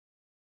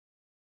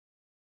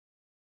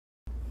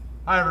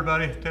Hi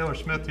everybody, Taylor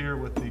Smith here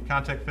with the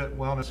ContecFIT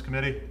Wellness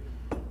Committee.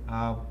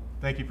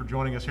 Thank you for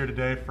joining us here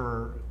today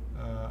for,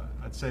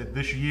 I'd say,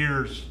 this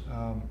year's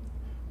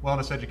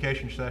wellness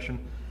education session.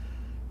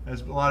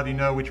 As a lot of you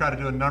know, we try to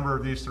do a number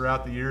of these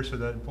throughout the year so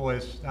that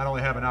employees not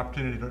only have an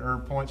opportunity to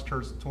earn points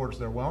towards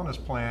their wellness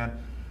plan,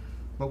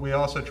 but we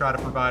also try to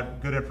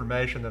provide good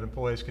information that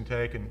employees can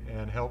take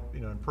and help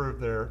improve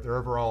their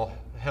overall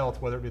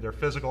health, whether it be their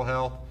physical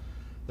health,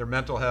 their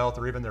mental health,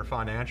 or even their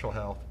financial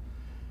health.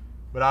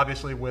 But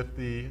obviously with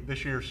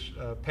this year's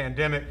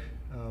pandemic,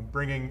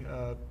 bringing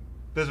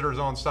visitors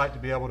on site to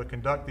be able to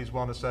conduct these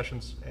wellness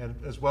sessions, and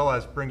as well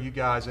as bring you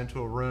guys into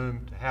a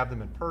room to have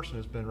them in person,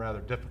 has been rather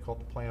difficult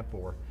to plan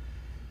for.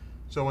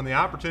 So when the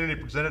opportunity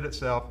presented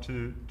itself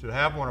to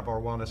have one of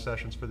our wellness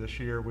sessions for this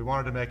year, we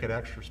wanted to make it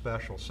extra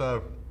special.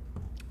 So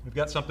we've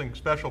got something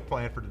special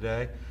planned for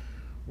today.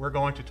 We're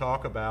going to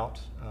talk about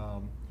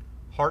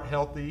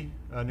heart-healthy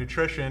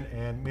nutrition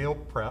and meal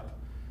prep.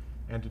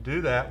 And to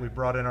do that, we've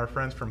brought in our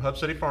friends from Hub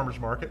City Farmers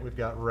Market. We've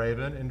got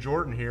Raven and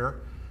Jordan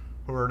here,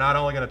 who are not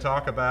only going to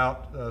talk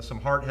about some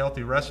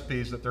heart-healthy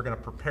recipes that they're going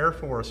to prepare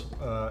for us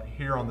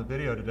here on the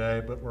video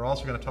today, but we're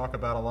also going to talk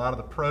about a lot of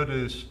the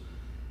produce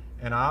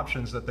and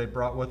options that they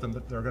brought with them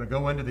that they're going to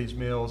go into these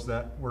meals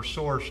that were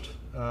sourced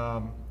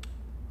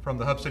from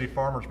the Hub City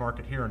Farmers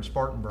Market here in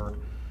Spartanburg,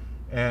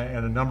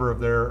 and a number of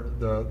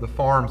the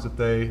farms that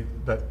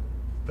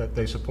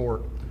they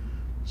support.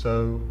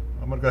 So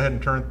I'm going to go ahead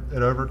and turn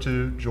it over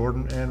to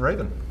Jordan and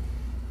Raven.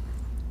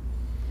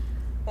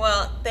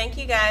 Well, thank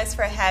you guys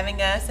for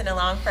having us and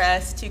allowing for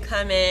us to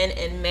come in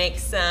and make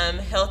some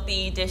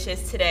healthy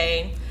dishes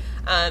today.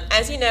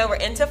 As you know, we're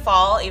into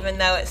fall, even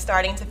though it's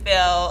starting to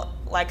feel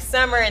like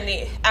summer in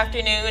the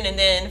afternoon and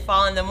then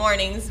fall in the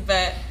mornings.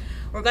 But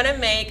we're going to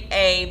make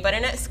a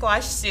butternut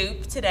squash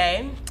soup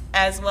today,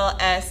 as well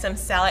as some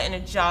salad in a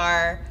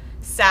jar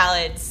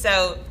salad.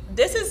 So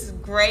this is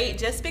great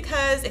just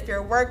because if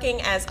you're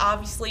working, as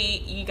obviously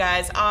you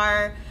guys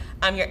are,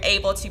 you're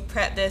able to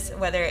prep this,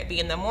 whether it be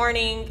in the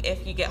morning,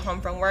 if you get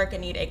home from work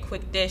and need a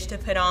quick dish to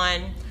put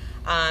on.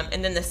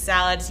 And then the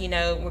salads,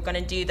 we're going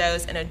to do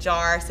those in a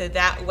jar, so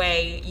that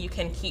way you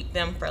can keep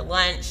them for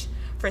lunch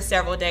for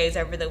several days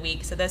over the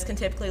week. So those can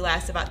typically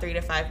last about 3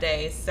 to 5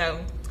 days.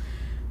 So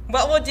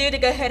what we'll do to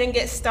go ahead and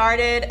get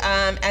started,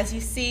 as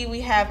you see,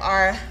 we have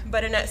our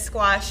butternut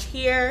squash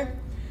here,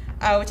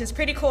 which is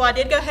pretty cool. I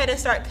did go ahead and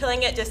start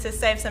peeling it just to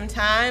save some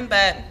time,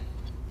 but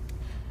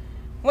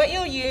what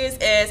you'll use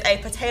is a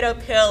potato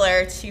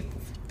peeler to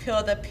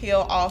peel the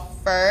peel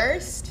off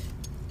first.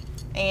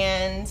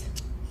 And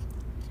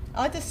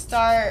I like to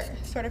start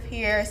sort of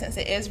here since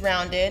it is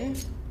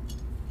rounded.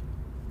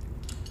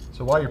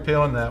 So while you're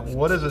peeling that,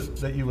 what is it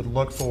that you would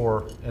look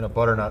for in a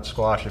butternut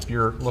squash if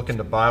you're looking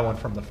to buy one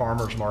from the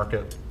farmer's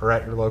market or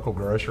at your local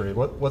grocery?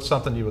 What's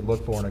something you would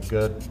look for in a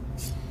good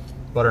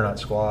butternut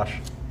squash?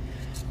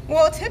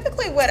 Well,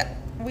 typically what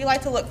we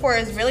like to look for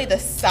is really the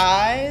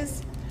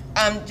size,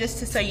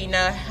 just so you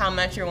know how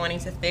much you're wanting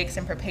to fix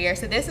and prepare.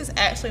 So this is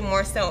actually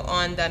more so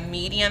on the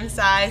medium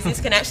size. These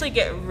can actually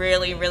get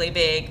really, really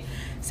big.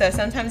 So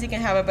sometimes you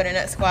can have a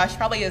butternut squash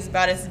probably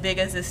about as big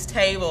as this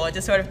table. It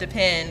just sort of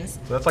depends.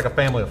 So that's like a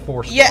family of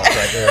 4 squash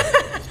right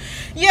there.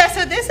 Yeah,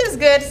 so this is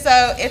good.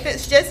 So if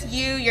it's just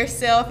you,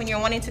 yourself, and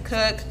you're wanting to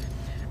cook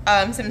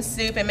some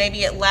soup and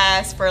maybe it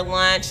lasts for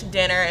lunch,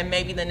 dinner, and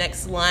maybe the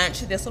next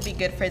lunch, this will be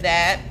good for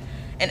that.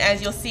 And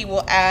as you'll see,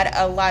 we'll add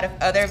a lot of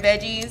other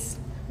veggies,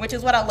 which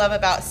is what I love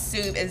about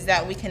soup, is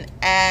that we can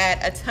add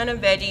a ton of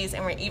veggies,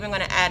 and we're even going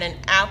to add an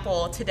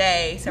apple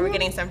today. So we're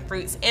getting some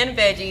fruits and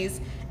veggies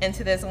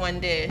into this one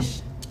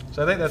dish.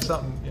 So I think that's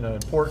something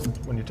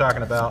important when you're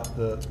talking about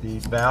the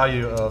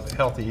value of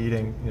healthy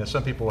eating.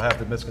 Some people have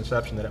the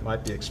misconception that it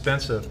might be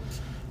expensive,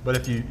 but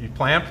if you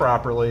plan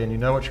properly and you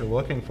know what you're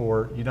looking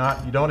for, you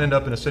don't end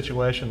up in a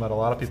situation that a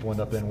lot of people end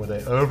up in where they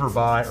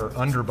overbuy or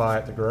underbuy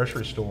at the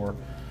grocery store.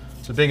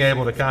 So being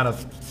able to kind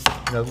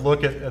of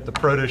look at the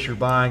produce you're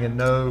buying and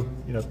know,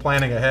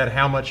 planning ahead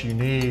how much you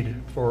need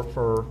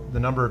for the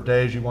number of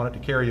days you want it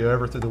to carry you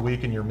over through the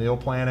week in your meal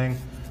planning,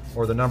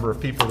 or the number of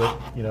people that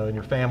in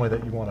your family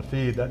that you want to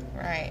feed.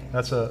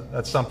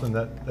 That's something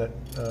that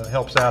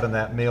helps out in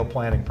that meal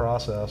planning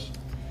process.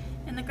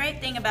 And the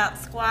great thing about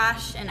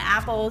squash and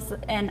apples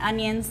and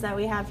onions that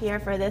we have here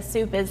for this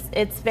soup is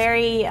it's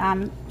very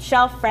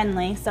shelf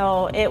friendly,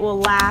 so it will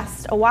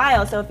last a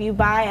while. So if you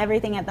buy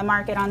everything at the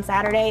market on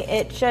Saturday,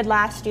 it should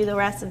last you the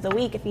rest of the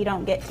week if you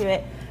don't get to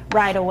it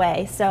right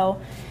away. So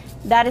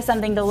that is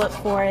something to look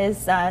for,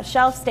 is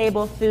shelf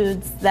stable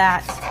foods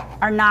that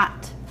are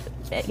not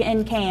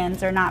in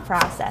cans or not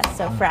processed,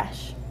 so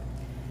fresh.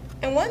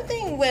 And one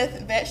thing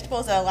with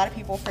vegetables that a lot of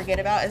people forget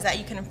about is that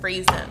you can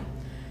freeze them.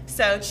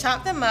 So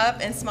chop them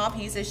up in small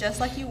pieces just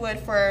like you would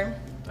for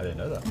I didn't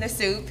know that. The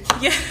soup.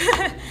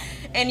 Yeah.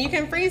 And you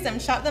can freeze them,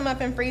 chop them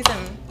up and freeze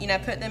them.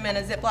 Put them in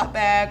a Ziploc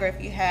bag, or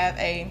if you have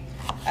a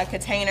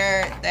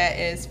container that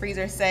is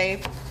freezer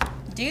safe,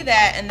 do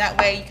that, and that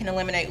way you can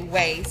eliminate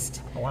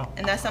waste. Oh, wow.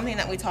 And that's something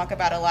that we talk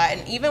about a lot.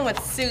 And even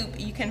with soup,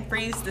 you can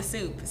freeze the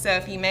soup. So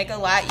if you make a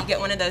lot, you get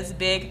one of those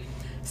big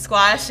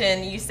squash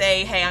and you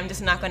say, hey, I'm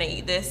just not going to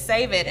eat this,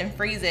 save it and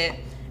freeze it.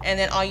 And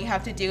then all you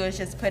have to do is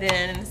just put it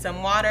in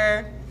some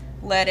water,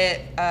 let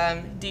it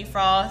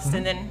defrost,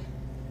 and then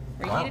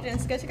reheat it, and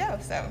it's good to go.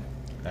 So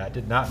I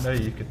did not know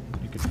you could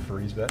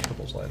freeze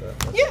vegetables like that.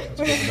 That's yeah.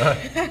 good to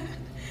know.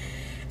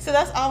 So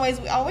that's always,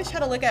 we always try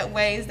to look at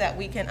ways that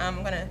we can,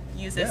 I'm going to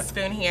use this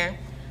spoon here.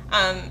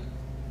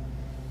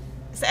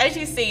 So as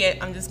you see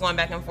it, I'm just going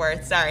back and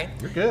forth, sorry.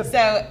 You're good.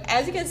 So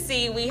as you can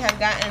see, we have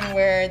gotten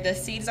where the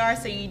seeds are,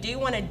 so you do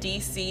want to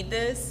de-seed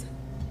this.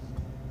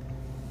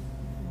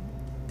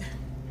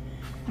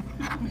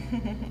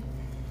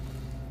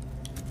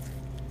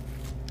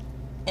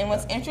 And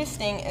what's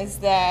interesting is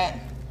that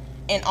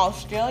in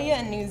Australia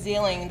and New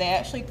Zealand, they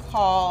actually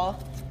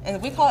call,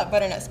 and we call it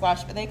butternut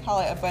squash, but they call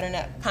it a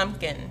butternut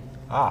pumpkin.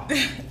 Ah.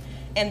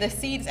 And the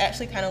seeds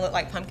actually kind of look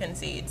like pumpkin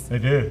seeds. They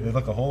do. They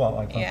look a whole lot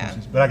like pumpkin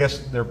seeds. But I guess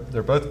they're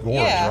both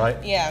gourds, right?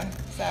 Yeah.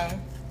 So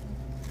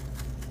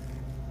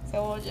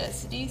we'll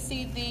just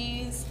de-seed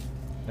these.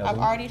 I've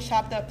already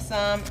chopped up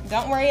some.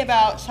 Don't worry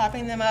about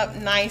chopping them up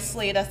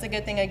nicely. That's the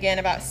good thing again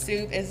about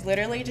soup is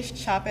literally just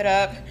chop it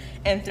up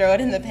and throw it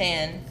in the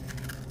pan.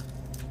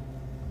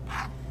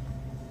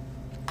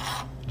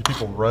 Do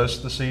people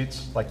roast the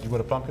seeds like you would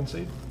a pumpkin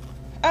seed?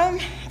 I'm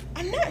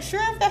not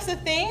sure if that's a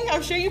thing.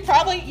 I'm sure you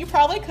probably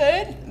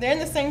could. They're in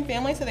the same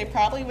family, so they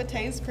probably would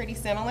taste pretty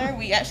similar.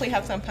 We actually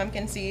have some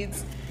pumpkin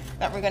seeds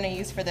that we're going to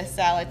use for this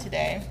salad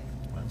today.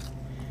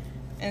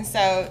 And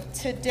so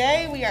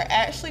today we are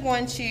actually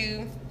going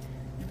to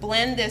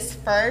blend this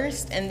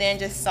first and then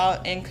just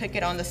salt and cook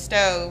it on the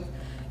stove.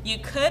 You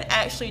could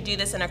actually do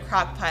this in a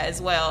crock pot as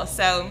well.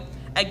 So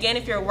again,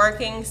 if you're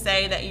working,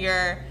 say that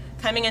you're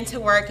coming into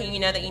work and you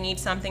know that you need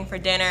something for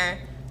dinner,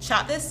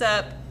 chop this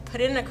up, put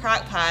it in a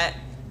crock pot.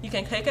 You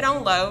can cook it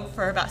on low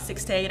for about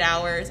 6 to 8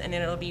 hours and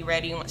then it'll be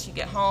ready once you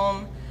get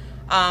home.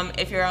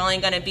 If you're only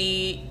going to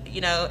be,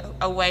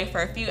 away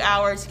for a few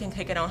hours, you can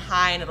cook it on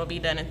high and it'll be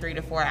done in 3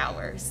 to 4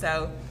 hours.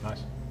 So nice.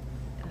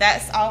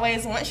 That's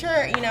always, once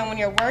you're, when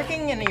you're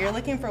working and you're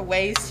looking for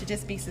ways to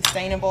just be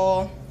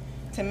sustainable,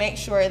 to make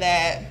sure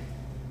that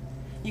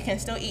you can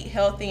still eat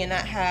healthy and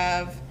not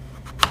have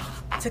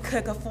to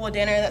cook a full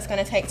dinner that's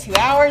going to take 2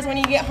 hours when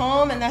you get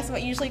home, and that's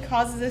what usually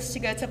causes us to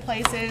go to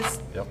places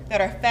that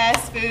are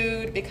fast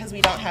food because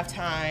we don't have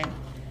time.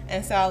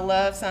 And so I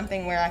love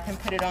something where I can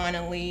put it on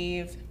and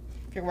leave.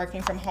 If you're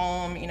working from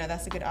home,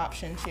 that's a good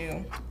option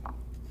too.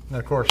 And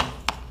of course,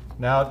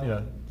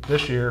 now,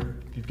 this year,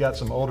 if you've got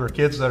some older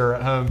kids that are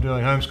at home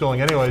doing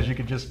homeschooling anyways, you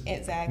could just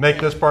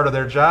make this part of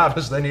their job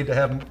because they need to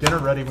have dinner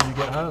ready when you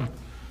get home.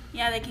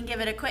 Yeah, they can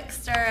give it a quick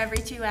stir every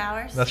 2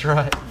 hours. That's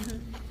right.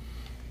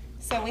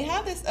 So we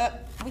have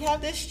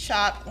this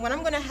chopped. What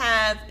I'm going to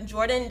have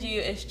Jordan do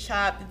is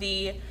chop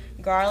the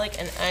garlic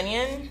and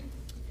onion.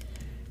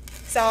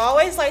 So I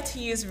always like to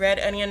use red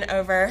onion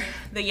over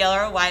the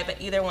yellow or white, but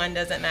either one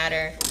doesn't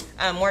matter.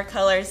 More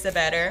colors, the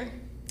better.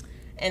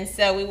 And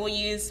so we will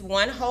use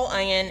 1 whole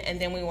onion, and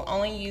then we will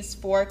only use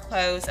 4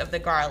 cloves of the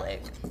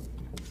garlic.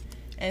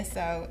 And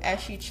so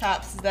as she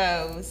chops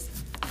those.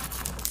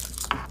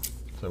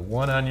 So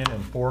 1 onion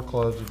and 4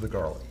 cloves of the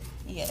garlic.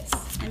 Yes.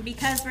 And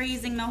because we're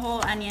using the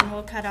whole onion,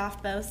 we'll cut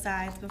off both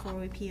sides before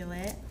we peel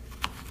it.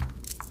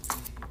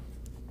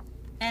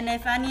 And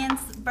if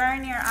onions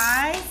burn your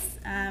eyes,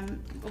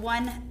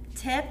 one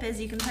tip is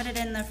you can put it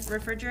in the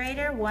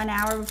refrigerator 1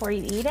 hour before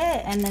you eat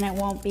it, and then it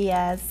won't be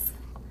as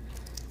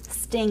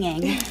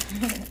stinging.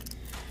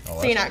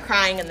 So you're not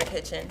crying in the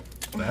kitchen.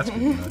 That's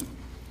good.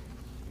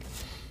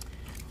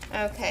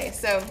 Okay,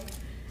 so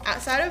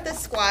outside of the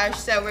squash,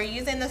 so we're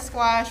using the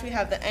squash, we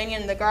have the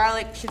onion, the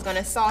garlic. She's going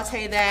to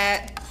saute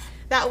that.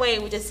 That way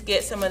we just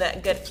get some of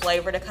that good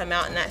flavor to come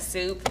out in that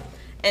soup.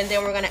 And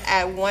then we're going to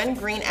add 1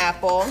 green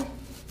apple.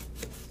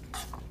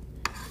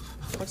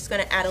 We're just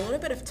going to add a little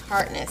bit of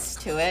tartness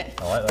to it.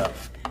 I like that.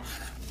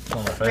 It's one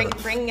of my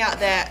favorites. Bringing out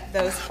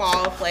those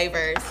fall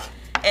flavors.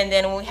 And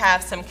then we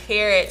have some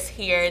carrots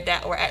here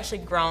that were actually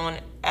grown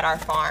at our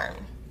farm.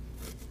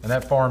 And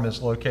that farm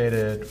is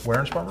located where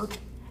in Spartanburg?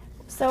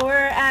 So we're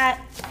at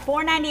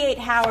 498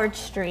 Howard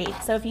Street.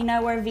 So if you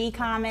know where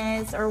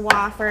VCOM is or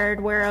Wofford,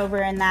 we're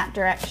over in that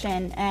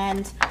direction.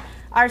 And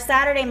our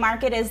Saturday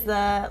market is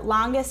the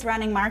longest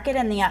running market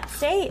in the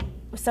upstate.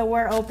 So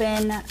we're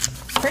open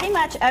pretty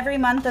much every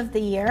month of the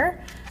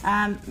year.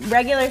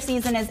 Regular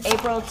season is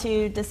April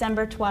to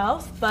December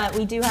 12th, but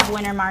we do have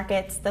winter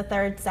markets the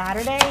 3rd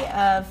Saturday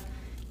of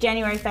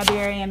January,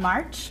 February, and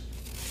March.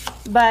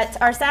 But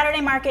our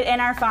Saturday market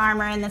and our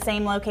farm are in the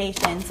same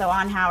location, so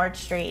on Howard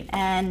Street.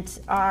 And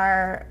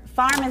our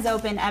farm is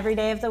open every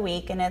day of the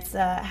week, and it's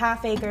a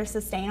half-acre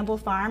sustainable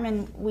farm,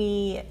 and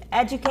we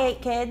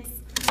educate kids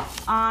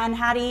on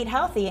how to eat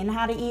healthy and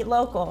how to eat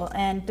local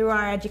and through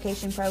our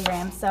education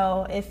program.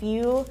 So if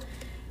you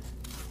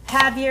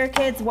have your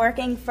kids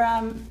working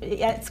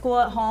at school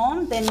at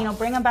home, then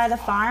bring them by the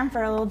farm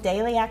for a little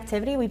daily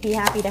activity. We'd be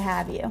happy to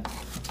have you.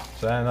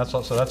 So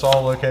that's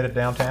all located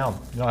downtown.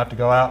 You don't have to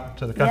go out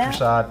to the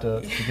countryside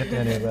to get to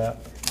any of that.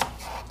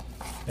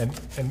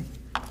 And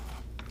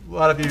a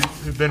lot of you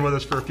who've been with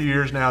us for a few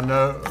years now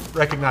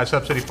recognize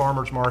Hub City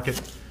Farmers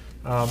Market.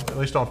 At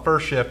least on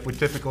first shift, we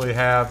typically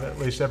have, at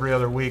least every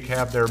other week,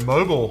 have their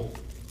mobile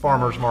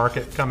farmers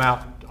market come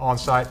out on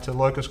site to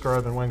Locust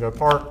Grove and Wingo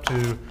Park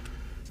to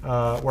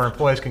where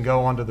employees can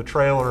go onto the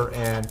trailer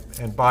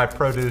and buy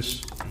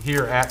produce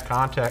here at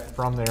Contec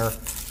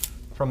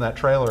from that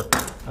trailer.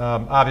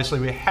 Obviously,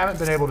 we haven't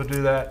been able to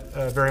do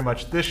that very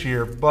much this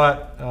year,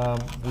 but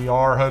we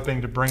are hoping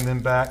to bring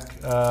them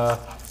back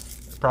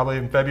probably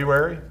in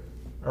February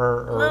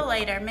or a little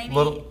later, maybe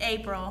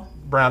April.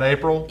 Around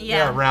April,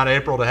 yeah, around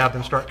April, to have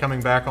them start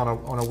coming back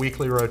on a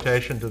weekly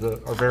rotation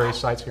to our various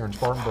sites here in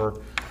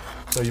Spartanburg.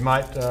 So you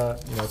might,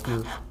 if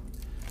you're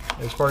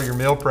as part of your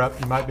meal prep,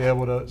 you might be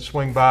able to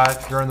swing by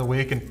during the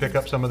week and pick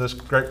up some of this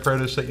great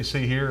produce that you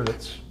see here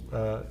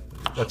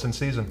that's in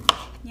season.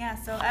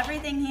 Yeah, so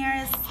everything here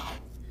is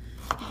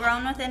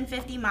grown within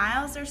 50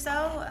 miles or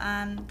so.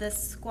 The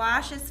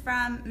squash is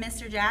from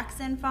Mr.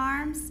 Jackson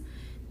Farms.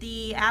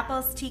 The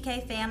apples,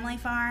 TK Family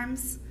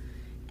Farms.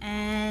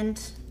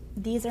 And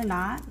these are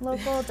not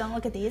local, don't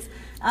look at these.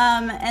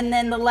 And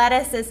then the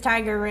lettuce is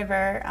Tiger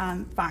River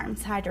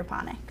Farms,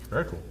 hydroponic.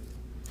 Very cool.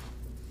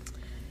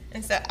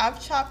 And so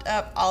I've chopped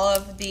up all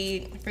of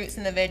the fruits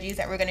and the veggies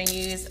that we're going to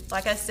use.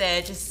 Like I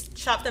said, just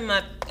chop them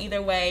up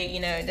either way.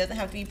 It doesn't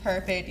have to be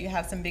perfect. You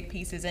have some big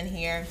pieces in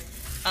here.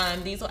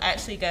 These will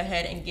actually go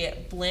ahead and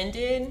get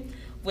blended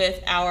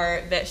with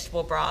our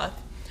vegetable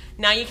broth.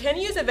 Now you can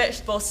use a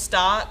vegetable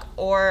stock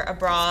or a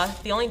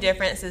broth. The only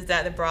difference is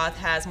that the broth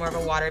has more of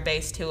a water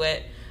base to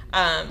it.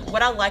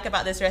 What I like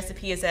about this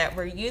recipe is that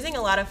we're using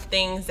a lot of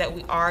things that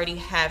we already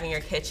have in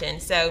your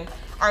kitchen. So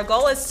our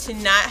goal is to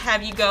not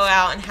have you go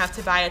out and have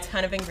to buy a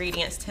ton of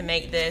ingredients to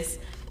make this.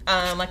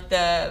 Like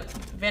the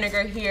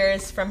vinegar here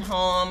is from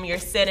home, your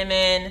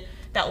cinnamon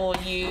that we'll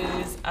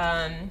use,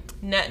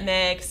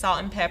 nutmeg, salt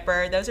and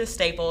pepper. Those are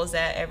staples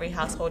that every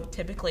household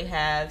typically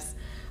has.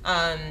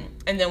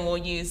 And then we'll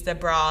use the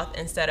broth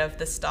instead of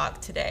the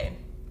stock today.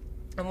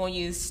 And we'll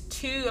use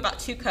about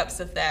 2 cups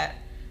of that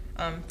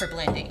for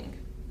blending.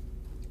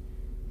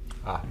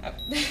 Oh.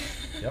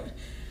 Yep.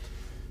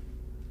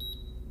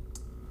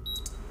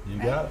 You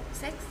right. got it.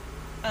 6?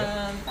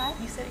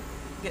 5? You said it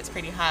gets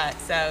pretty hot,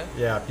 so.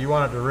 Yeah, if you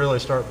want it to really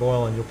start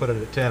boiling, you'll put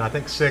it at 10. I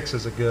think 6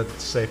 is a good,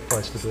 safe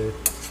place to be.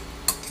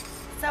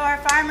 So our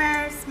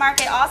farmers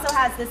market also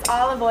has this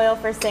olive oil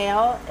for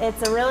sale.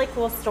 It's a really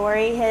cool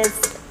story.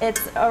 It's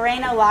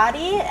Oreno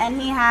Lodi,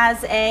 and he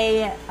has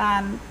an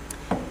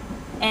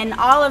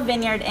olive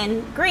vineyard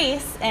in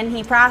Greece, and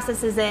he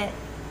processes it.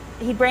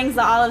 He brings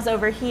the olives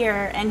over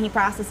here, and he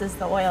processes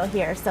the oil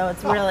here. So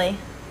it's really,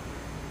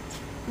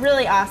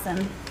 really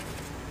awesome.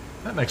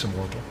 That makes them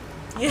workable.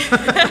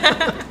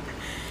 Yeah.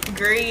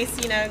 Greece,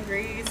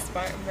 Greece,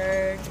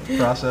 Spartanburg.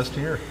 Processed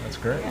here. That's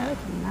great. Yeah, I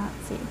cannot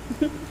see.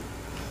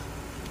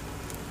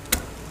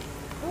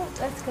 Oh,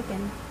 that's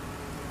cooking.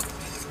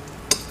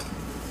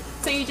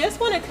 So you just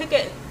want to cook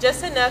it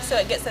just enough so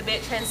it gets a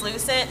bit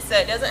translucent, so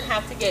it doesn't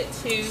have to get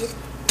too,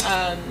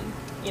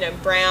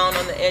 brown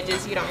on the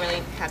edges. You don't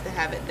really have to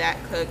have it that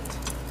cooked,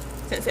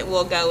 since it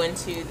will go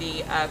into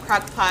the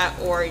crock pot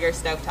or your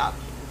stovetop.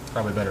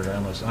 Probably better to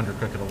almost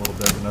undercook it a little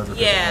bit than overcook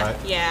it, right?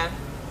 Yeah.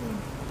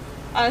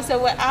 So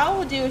what I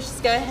will do is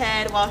just go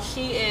ahead, while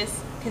she is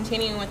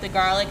continuing with the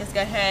garlic, is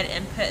go ahead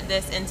and put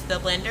this into the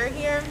blender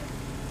here.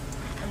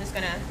 I'm just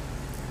going to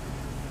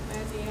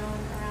mosey on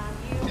around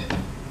you.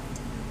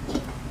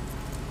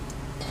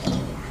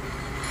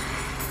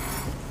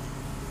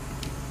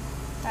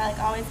 Garlic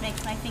always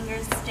makes my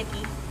fingers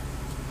sticky.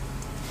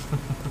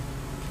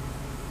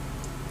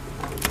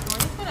 We're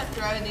just going to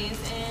throw these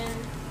in.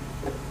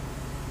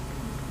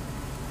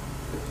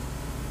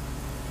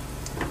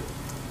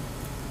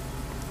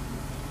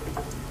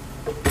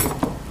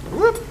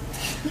 Whoop!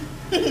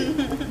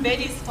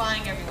 Veggies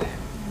flying everywhere.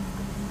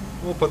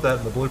 We'll put that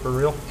in the blooper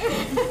reel.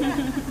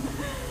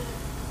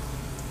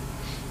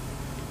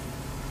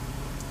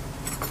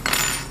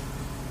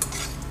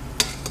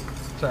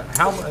 So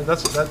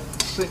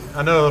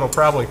I know it'll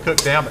probably cook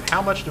down, but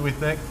how much do we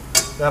think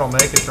that'll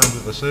make in terms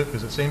of the soup?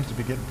 Because it seems to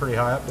be getting pretty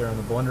high up there in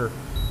the blender.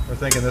 We're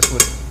thinking this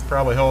would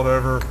probably hold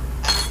over.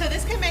 So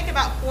this can make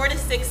about 4 to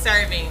 6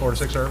 servings. 4 to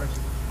 6 servings?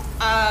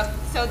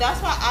 So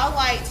that's why I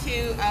like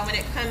to, when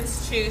it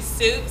comes to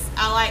soups,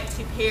 I like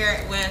to pair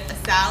it with a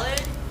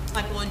salad,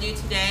 like we'll do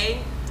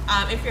today.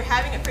 If you're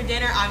having it for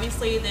dinner,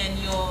 obviously, then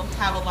you'll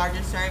have a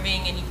larger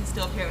serving, and you can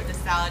still pair it with a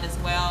salad as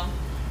well.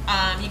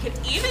 You could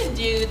even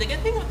do, the good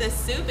thing with this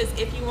soup is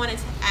if you wanted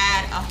to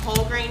add a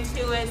whole grain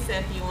to it, so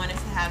if you wanted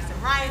to have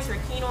some rice or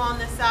quinoa on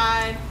the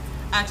side,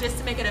 just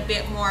to make it a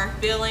bit more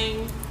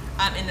filling,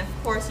 and of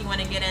course you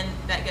want to get in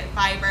that good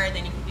fiber,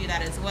 then you can do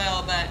that as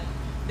well. But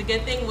the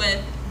good thing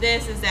with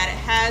this is that it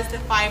has the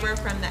fiber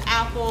from the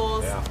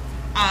apples. Yeah.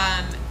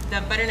 The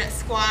butternut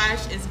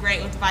squash is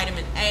great with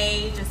vitamin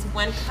A. Just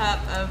 1 cup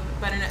of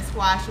butternut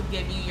squash will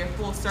give you your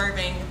full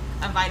serving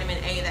of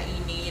vitamin A that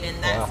you need,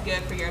 and that's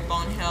good for your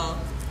bone health.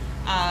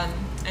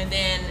 And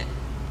then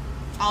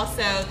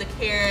also the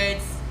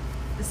carrots,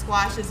 the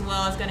squash as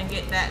well is going to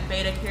get that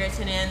beta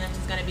carotene in, which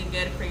is going to be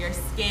good for your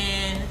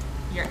skin,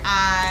 your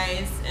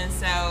eyes, and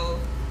so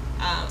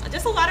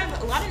just a lot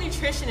of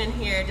nutrition in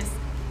here, just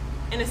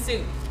in a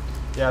soup.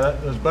 Yeah,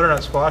 those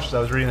butternut squashes I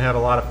was reading had a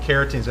lot of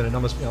carotenes in it,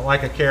 almost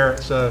like a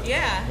carrot. So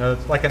yeah,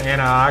 it's like an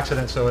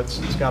antioxidant. So it's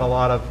got a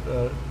lot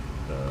of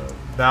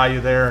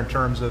value there in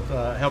terms of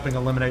helping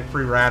eliminate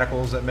free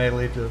radicals that may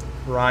lead to a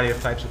variety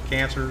of types of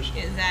cancers.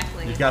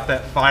 Exactly. You've got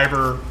that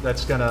fiber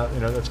that's gonna,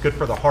 that's good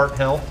for the heart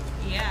health.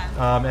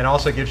 Yeah. And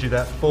also gives you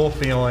that full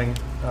feeling,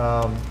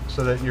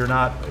 so that you're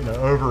not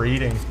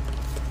overeating.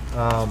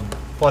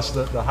 Plus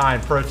the high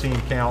in protein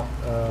count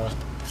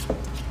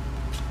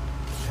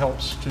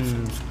helps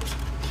to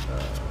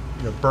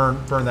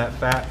burn that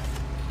fat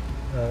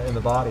in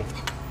the body.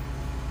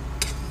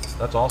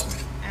 That's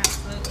awesome.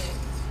 Absolutely.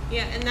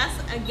 Yeah, and that's,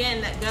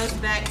 again, that goes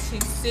back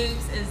to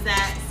soups, is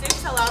that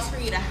soups allows for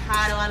you to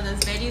hide a lot of those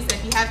veggies. So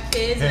if you have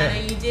kids, and I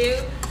know you do,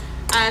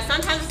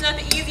 sometimes it's not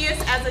the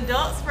easiest as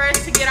adults for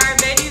us to get our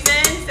veggies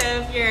in. So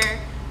if you're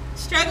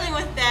struggling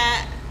with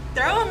that,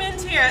 throw them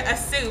into a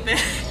soup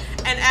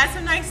and add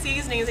some nice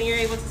seasonings, and you're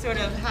able to sort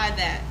of hide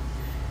that.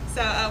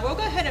 So we'll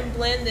go ahead and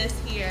blend this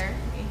here.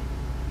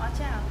 Watch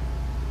out.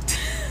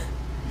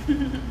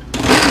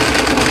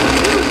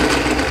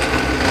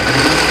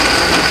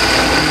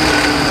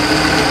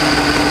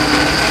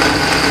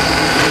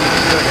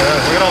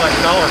 Look at all that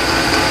color.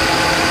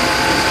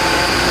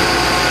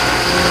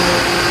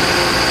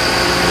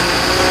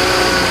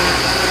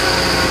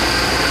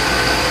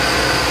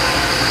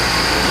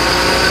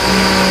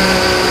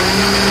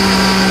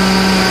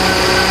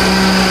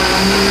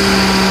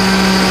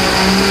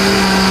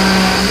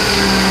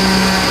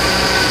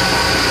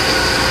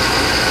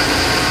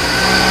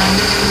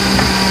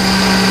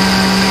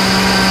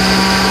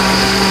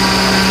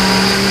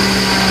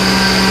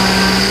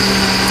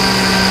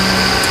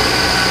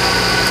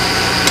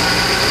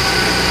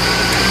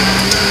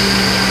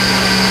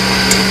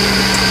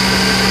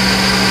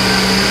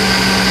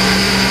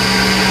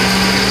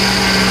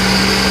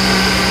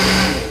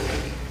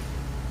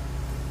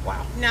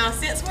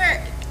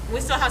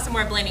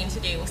 Blending to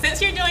do. Since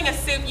you're doing a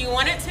soup, you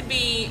want it to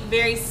be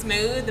very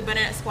smooth. The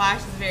butternut squash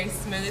is a very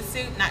smooth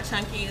soup, not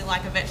chunky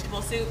like a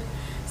vegetable soup.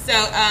 So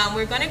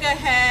we're going to go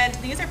ahead.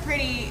 These are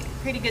pretty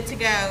good to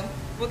go.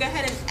 We'll go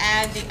ahead and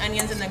add the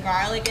onions and the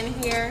garlic in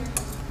here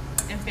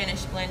and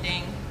finish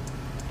blending.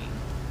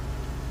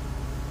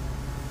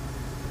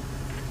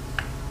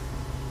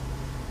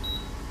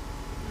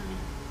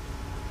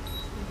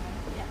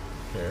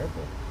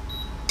 Careful.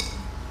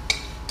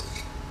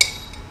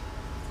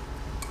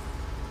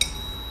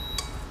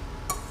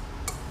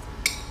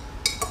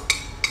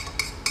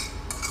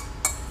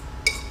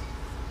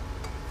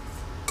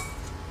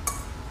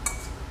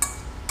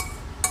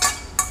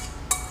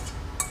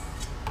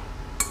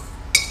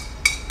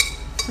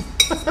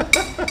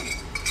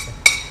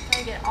 Try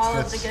to get all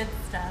of the good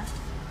stuff.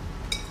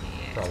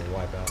 Yeah. Probably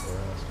wipe out the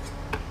rest.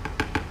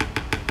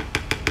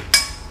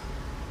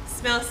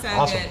 Smells so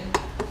Awesome.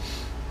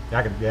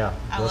 good. Yeah,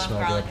 I does love smell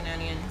garlic good.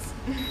 and onions.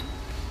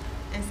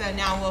 And so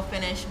now we'll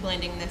finish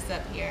blending this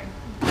up here.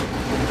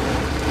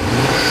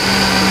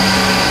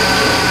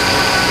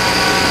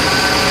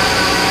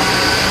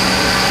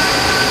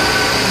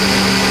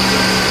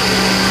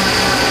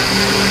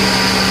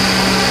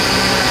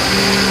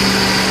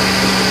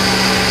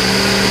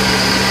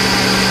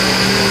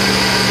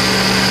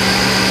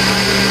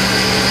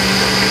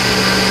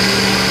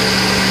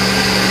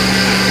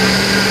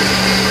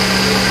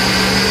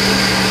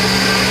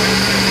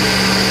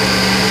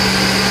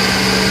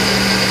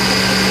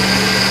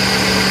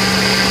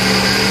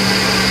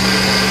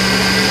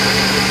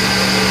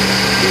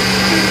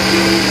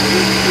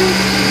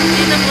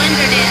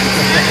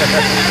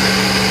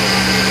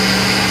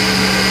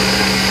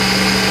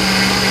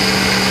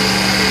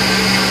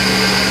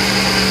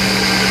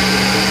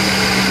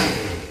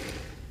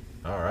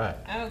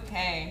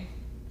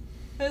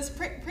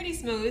 Pretty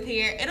smooth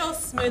here. It'll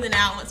smoothen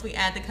out once we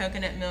add the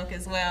coconut milk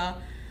as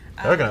well.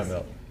 Coconut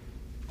milk.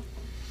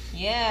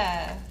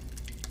 Yeah.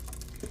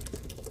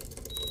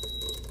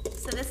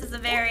 So this is a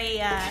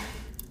very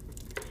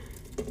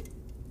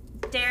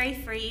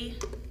dairy-free,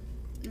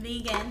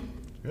 vegan.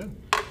 Good.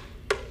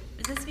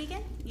 Is this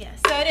vegan? Yes.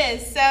 So it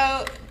is.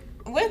 So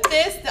with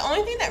this, the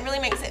only thing that really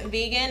makes it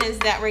vegan is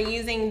that we're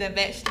using the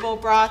vegetable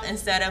broth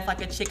instead of like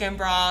a chicken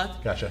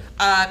broth. Gotcha.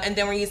 And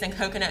then we're using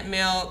coconut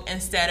milk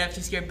instead of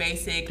just your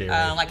basic Dairy.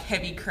 like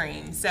heavy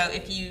cream. So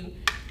if you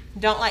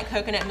don't like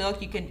coconut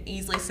milk, you can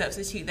easily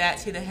substitute that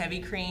to the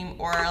heavy cream,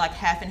 or like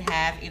half and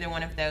half. Either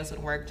one of those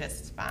would work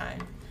just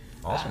fine.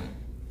 Awesome.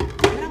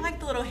 But I like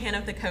the little hint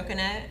of the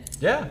coconut.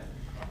 Yeah.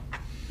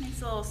 Makes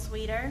it a little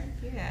sweeter.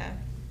 Yeah.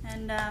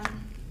 And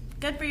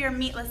good for your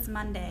Meatless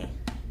Monday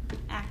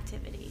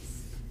activities.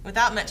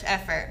 Without much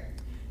effort.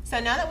 So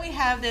now that we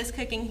have this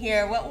cooking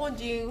here, what we'll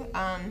do,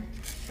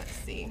 let's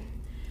see.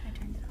 I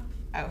turned it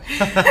off.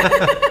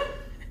 Oh.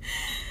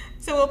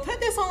 So we'll put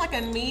this on like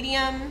a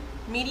medium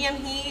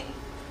heat,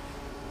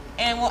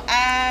 and we'll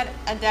add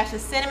a dash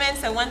of cinnamon.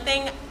 So one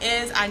thing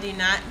is I do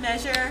not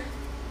measure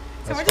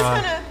So we're just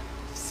going to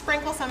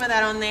sprinkle some of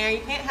that on there.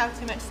 You can't have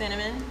too much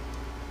cinnamon.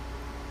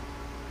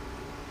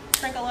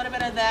 Sprinkle a little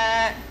bit of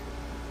that.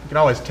 You can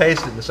always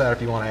taste it and decide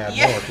if you want to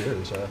add more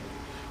too. So.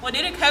 Well,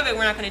 due to COVID,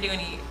 we're not going to do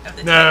any of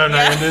the No,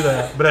 not going to do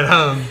that. But at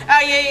home. Oh,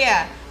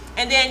 yeah.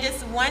 And then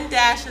just 1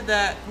 dash of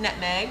the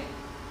nutmeg.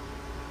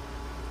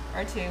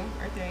 Or 2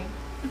 or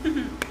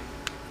 3.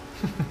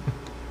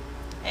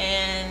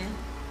 And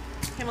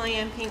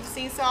Himalayan pink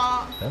sea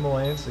salt.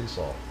 Himalayan sea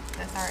salt.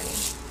 That's already.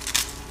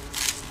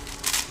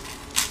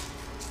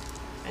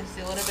 And just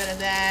do a little bit of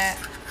that.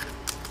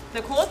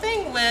 The cool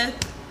thing with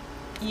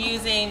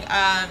using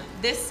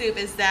this soup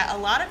is that a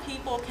lot of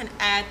people can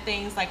add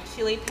things like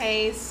chili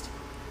paste,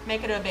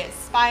 make it a bit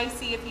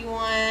spicy if you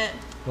want. A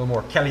little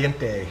more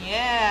caliente.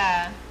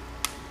 Yeah.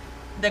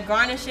 The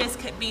garnishes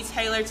could be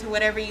tailored to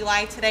whatever you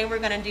like. Today we're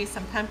going to do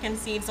some pumpkin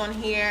seeds on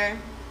here,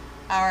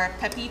 or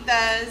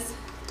pepitas,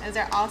 as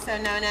they're also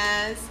known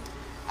as.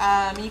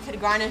 You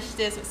could garnish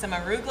this with some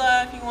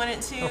arugula if you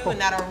wanted to, and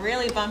that'll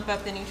really bump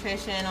up the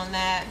nutrition on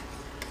that.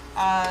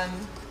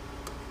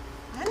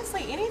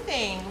 Honestly,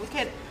 anything.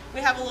 We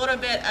have a little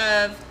bit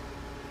of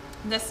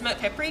the smoked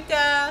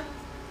paprika.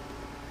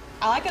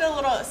 I like it a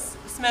little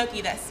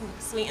smoky, that's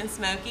sweet and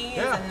smoky.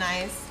 Yeah. It's a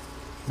nice.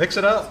 Mix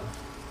it up.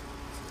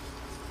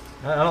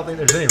 I don't think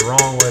there's any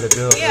wrong way to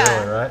do it,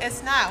 really, right?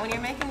 It's not. When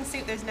you're making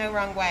soup, there's no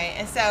wrong way.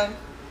 And so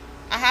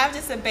I have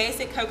just a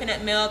basic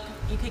coconut milk.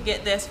 You could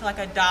get this for like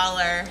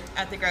 $1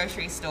 at the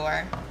grocery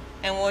store.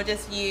 And we'll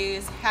just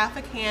use half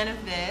a can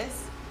of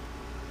this.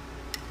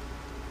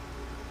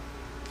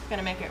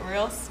 Gonna make it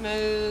real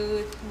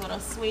smooth, a little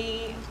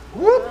sweet.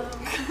 Whoop!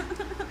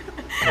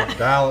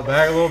 Dial it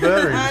back a little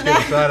bit, or you just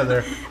get inside of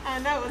there? I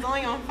know, it was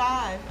only on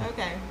 5.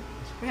 Okay.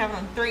 We have it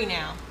on 3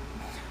 now.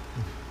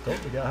 Oh,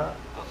 we got hot.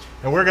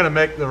 And we're going to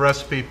make the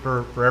recipe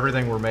for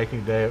everything we're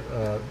making today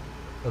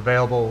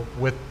available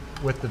with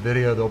the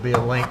video. There'll be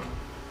a link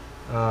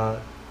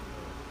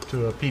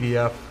to a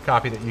PDF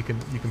copy that you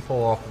can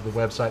pull off of the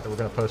website that we're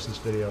going to post this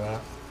video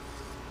at.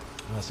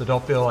 So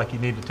don't feel like you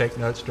need to take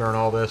notes during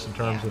all this in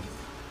terms of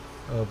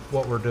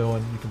what we're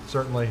doing. You can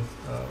certainly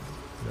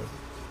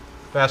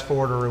fast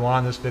forward or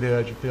rewind this video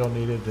as you feel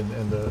needed,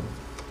 and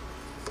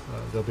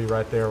they'll be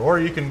right there. Or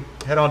you can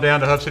head on down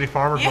to Hub City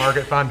Farmers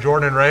Market, find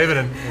Jordan and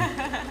Raven,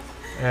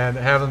 and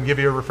have them give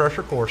you a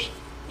refresher course.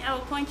 Yeah,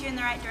 we'll point you in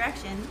the right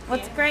direction.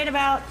 What's great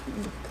about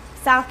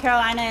South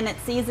Carolina and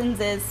its seasons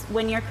is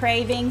when you're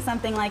craving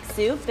something like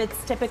soup,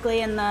 it's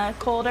typically in the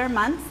colder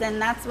months,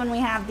 and that's when we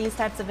have these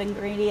types of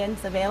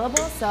ingredients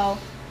available. So,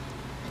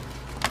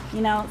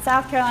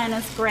 South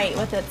Carolina's great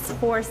with its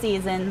 4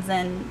 seasons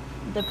and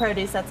the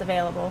produce that's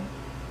available.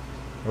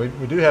 We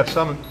do have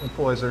some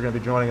employees that are going to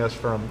be joining us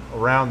from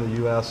around the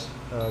U.S.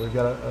 We've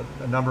got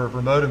a number of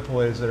remote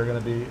employees that are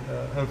going to be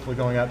hopefully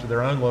going out to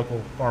their own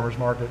local farmers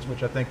markets,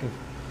 which I think have,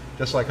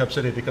 just like Hub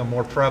City, become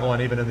more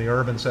prevalent even in the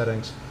urban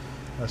settings.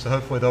 So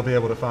hopefully they'll be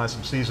able to find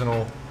some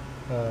seasonal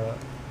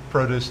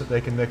produce that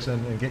they can mix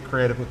in and get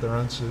creative with their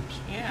own soups.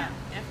 Yeah,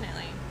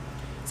 definitely.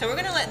 So we're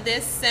going to let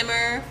this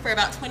simmer for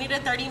about 20 to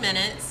 30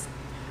 minutes.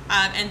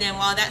 And then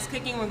while that's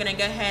cooking, we're going to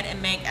go ahead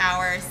and make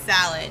our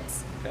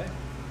salads. Okay.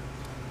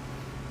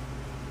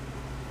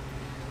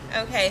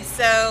 Okay,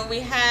 so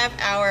we have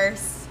our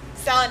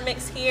salad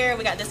mix here.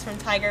 We got this from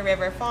Tiger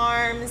River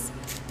Farms.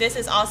 This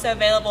is also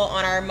available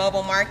on our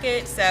mobile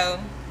market, so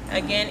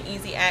again,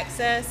 easy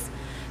access.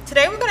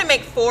 Today we're going to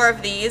make 4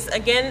 of these.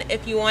 Again,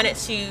 if you wanted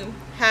to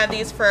have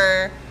these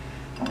for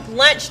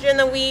lunch during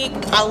the week,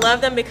 I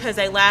love them because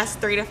they last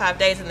 3 to 5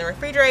 days in the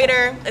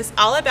refrigerator. It's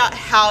all about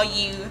how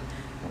you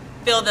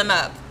fill them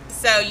up.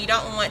 So you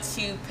don't want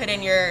to put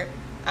in your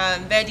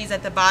veggies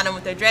at the bottom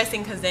with the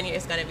dressing, because then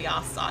it's going to be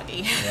all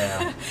soggy.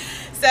 Yeah.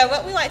 So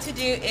what we like to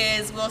do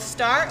is we'll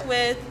start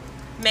with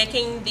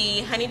making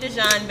the honey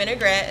Dijon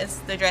vinaigrette. It's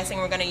the dressing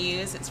we're going to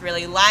use. It's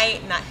really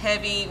light, not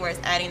heavy, where it's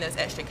adding those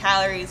extra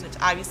calories, which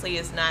obviously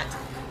is not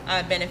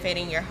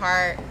benefiting your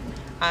heart.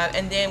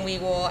 And then we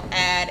will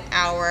add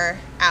our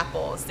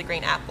apples, the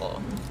green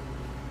apple.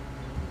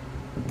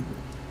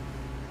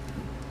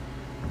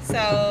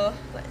 So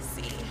let's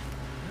see.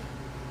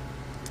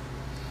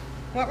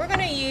 What we're going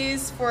to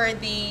use for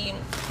the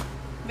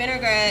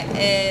vinaigrette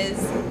is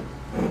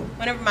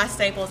one of my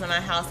staples in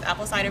my house,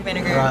 apple cider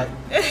vinegar. Right.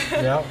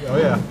 Yeah. Oh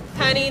yeah.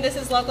 Honey. This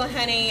is local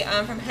honey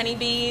from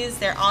honeybees.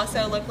 They're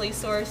also locally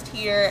sourced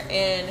here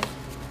in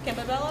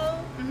Campobello.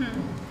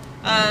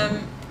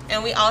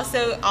 And we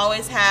also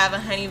always have a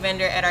honey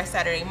vendor at our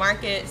Saturday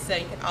market, so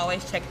you can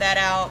always check that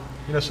out.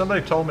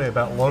 Somebody told me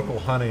about local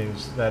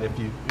honeys that if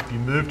you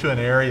move to an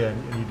area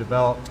and you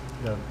develop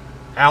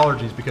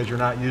allergies because you're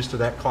not used to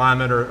that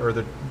climate or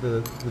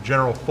the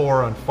general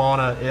flora and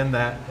fauna in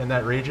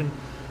that region,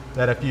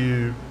 that if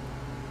you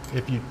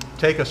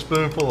take a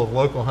spoonful of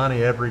local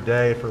honey every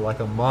day for like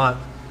a month,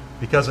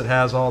 because it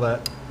has all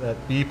that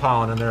bee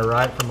pollen in there,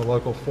 right, from the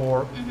local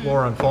flora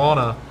and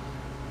fauna,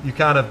 you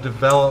kind of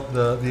develop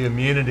the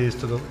immunities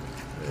to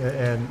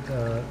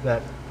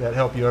that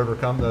help you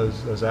overcome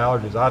those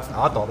allergies. I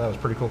thought that was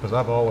pretty cool because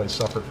I've always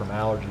suffered from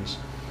allergies.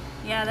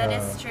 Yeah, that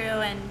is true,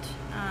 and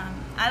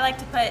I like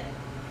to put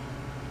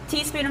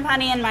teaspoon of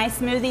honey in my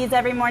smoothies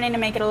every morning to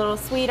make it a little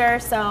sweeter.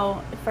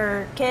 So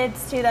for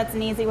kids too, that's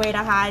an easy way to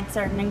hide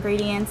certain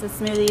ingredients of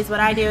smoothies. What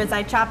I do is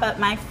I chop up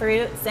my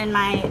fruits and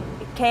my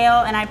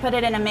kale and I put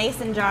it in a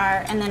mason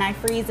jar and then I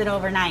freeze it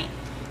overnight.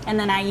 And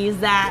then I use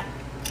that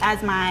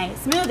as my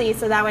smoothie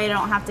so that way I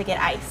don't have to get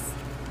ice.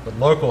 But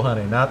local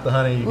honey, not the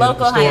honey you get at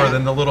Local the store, honey.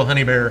 then the little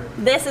honey bear.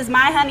 This is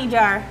my honey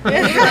jar.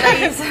 This is what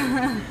I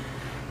use.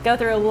 Go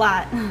through a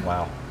lot.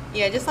 Wow.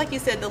 Yeah, just like you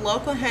said, the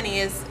local honey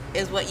is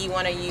what you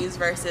want to use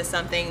versus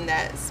something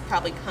that's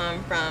probably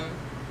come from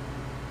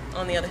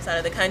on the other side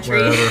of the country.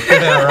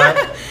 Yeah,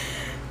 right.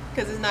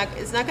 Because it's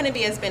not going to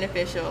be as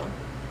beneficial.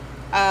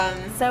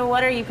 So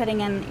what are you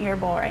putting in your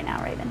bowl right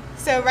now, Raven?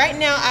 So right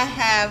now I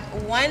have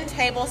 1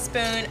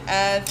 tablespoon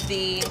of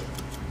the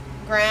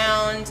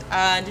ground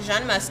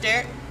Dijon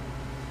mustard.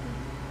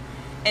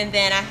 And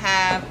then I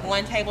have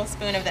 1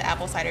 tablespoon of the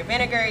apple cider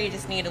vinegar. You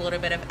just need a little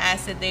bit of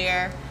acid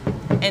there.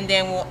 And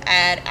then we'll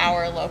add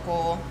our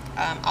local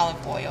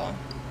olive oil.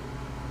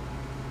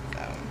 So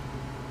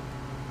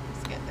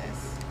let's get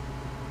this.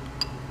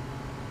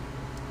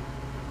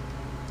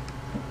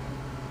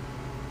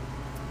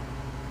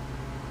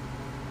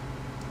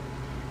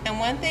 And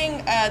one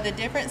thing, the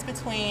difference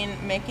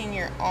between making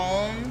your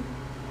own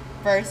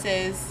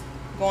versus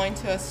going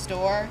to a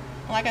store,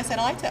 like I said,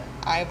 I like to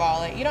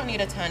eyeball it. You don't need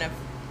a ton of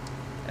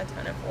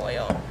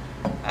oil.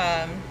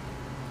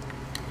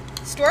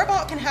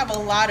 Store-bought can have a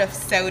lot of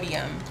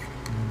sodium,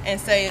 and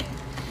so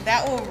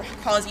that will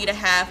cause you to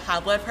have high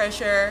blood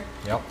pressure.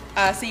 Yep.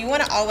 So you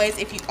want to always,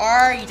 if you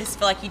just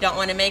feel like you don't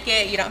want to make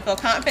it, you don't feel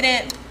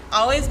confident,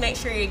 always make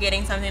sure you're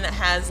getting something that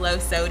has low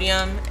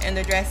sodium in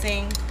the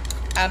dressing.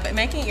 But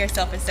making it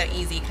yourself is so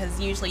easy because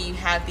usually you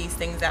have these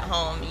things at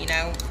home. You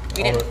know,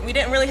 we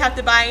didn't really have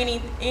to buy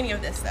any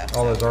of this stuff.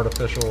 All those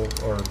artificial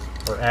or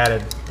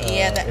added the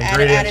ingredients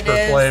added for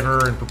additives,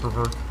 flavor and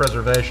for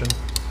preservation.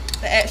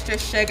 The extra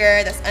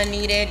sugar that's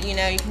unneeded, you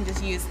know, you can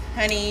just use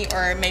honey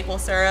or maple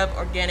syrup.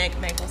 Organic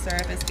maple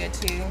syrup is good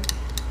too.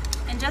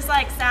 And just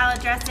like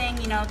salad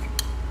dressing, you know,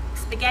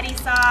 spaghetti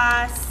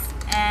sauce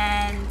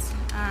and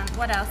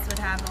what else would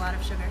have a lot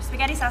of sugar?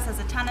 Spaghetti sauce has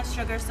a ton of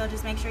sugar, so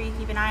just make sure you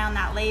keep an eye on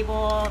that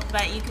label.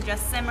 But you could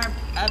just simmer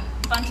a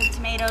bunch of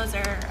tomatoes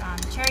or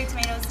cherry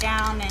tomatoes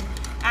down and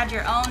add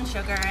your own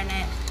sugar, and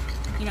it,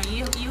 you know,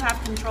 you have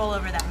control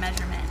over that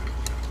measurement.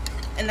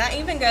 And that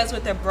even goes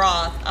with the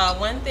broth.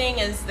 One thing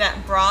is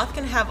that broth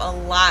can have a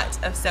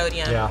lot of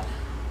sodium. Yeah.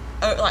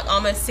 Like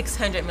almost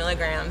 600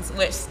 milligrams,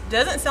 which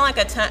doesn't sound like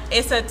a ton.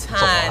 It's a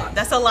ton.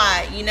 That's a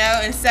lot, you know?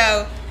 And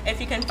so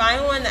if you can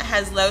find one that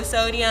has low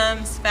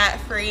sodium,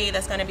 fat-free,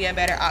 that's going to be a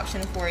better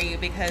option for you,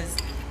 because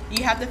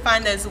you have to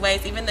find those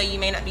ways, even though you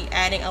may not be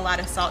adding a lot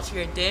of salt to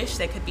your dish,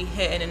 that could be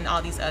hidden in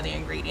all these other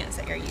ingredients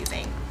that you're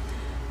using.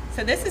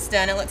 So this is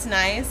done. It looks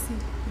nice.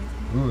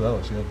 Ooh, that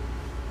looks good.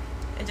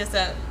 And just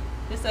a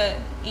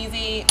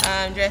easy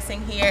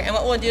dressing here. And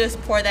what we'll do is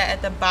pour that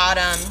at the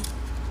bottom.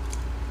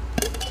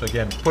 So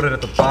again, put it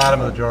at the bottom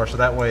of the jar, so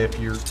that way if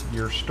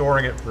you're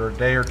storing it for a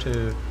day or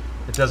two,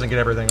 it doesn't get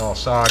everything all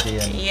soggy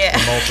and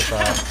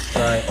emulsify.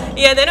 Right?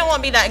 Yeah, then it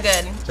won't be that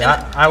good. So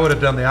I would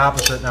have done the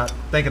opposite, not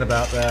thinking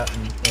about that,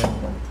 and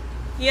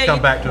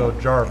come back to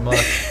a jar of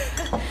mush.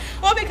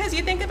 Well, because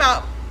you think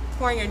about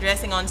pouring your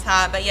dressing on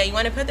top, but yeah, you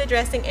want to put the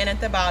dressing in at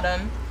the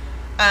bottom.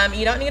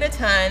 You don't need a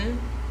ton,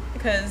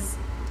 because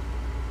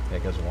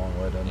it goes a long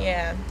way, doesn't it?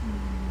 Yeah.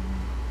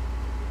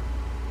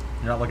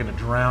 You're not looking to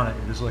drown it,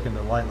 you're just looking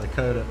to lightly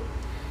coat it.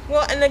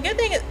 Well, and the good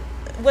thing is,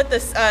 with the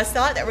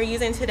salad that we're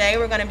using today,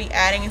 we're going to be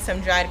adding some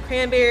dried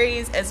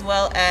cranberries, as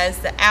well as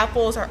the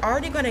apples are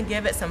already going to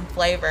give it some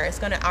flavor. It's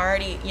going to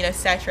already, you know,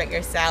 saturate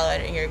your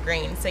salad and your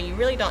greens, so you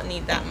really don't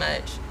need that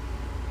much.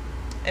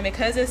 And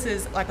because this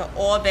is like an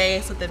oil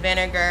base with the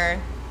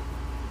vinegar,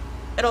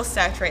 it'll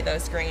saturate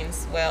those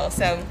greens well.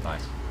 So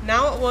nice.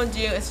 Now what we'll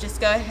do is just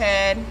go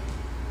ahead.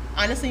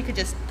 Honestly, you could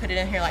just put it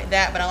in here like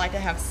that, but I like to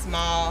have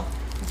small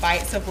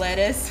bites of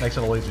lettuce. Makes it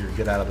a little easier to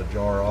get out of the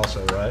jar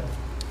also, right?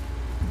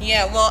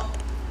 Yeah, well,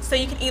 so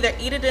you can either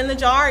eat it in the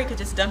jar, or you could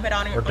just dump it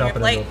on your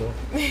plate.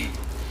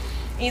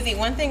 Easy.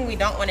 One thing we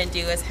don't want to do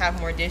is have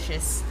more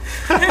dishes.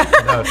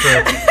 No,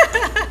 true.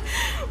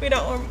 We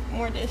don't want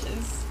more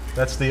dishes.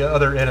 That's the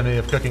other enemy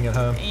of cooking at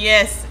home.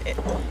 Yes,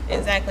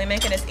 exactly.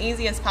 Make it as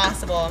easy as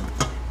possible.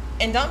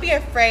 And don't be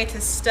afraid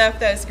to stuff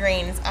those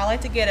greens. I like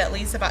to get at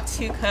least about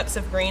 2 cups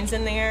of greens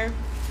in there,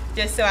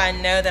 just so I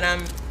know that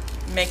I'm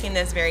making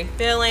this very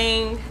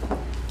filling.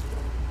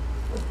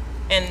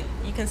 And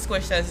you can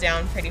squish those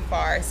down pretty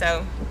far.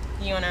 So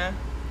you wanna.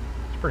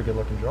 It's a pretty good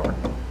looking jar.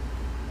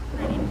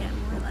 I need to get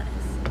more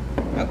lettuce.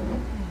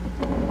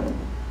 Oh.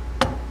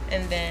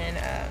 And then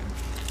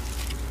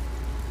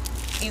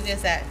easy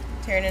as that.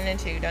 Tear it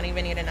into 2. Don't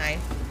even need a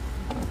knife.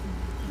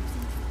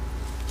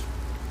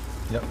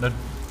 Yep.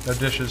 No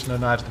dishes, no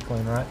knives to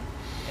clean, right?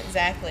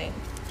 Exactly.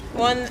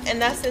 Well,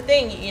 and that's the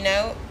thing, you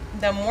know,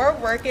 the more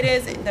work it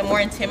is, the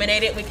more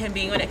intimidated we can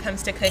be when it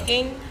comes to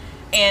cooking,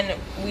 and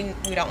we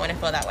don't want to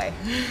feel that way.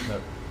 No.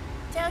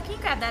 Dale, can you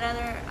grab that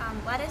other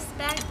lettuce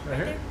bag Right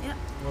here? there? Yep.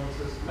 Well, it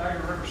says Tiger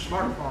River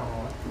Smart Farm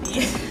on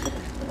it.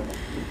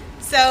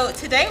 So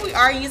today we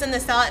are using the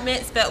salad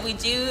mix, but we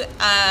do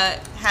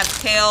have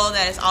kale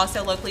that is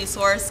also locally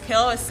sourced.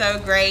 Kale is so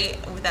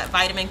great with that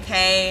vitamin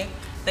K,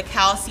 the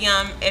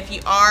calcium. If you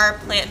are a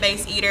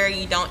plant-based eater,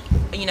 you don't,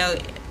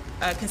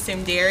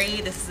 consume dairy,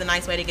 this is a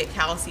nice way to get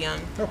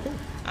calcium. Oh, cool.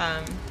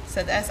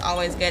 So that's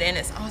always good, and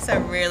it's also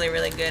really,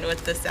 really good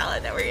with the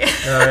salad that we're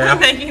yeah?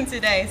 making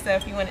today, so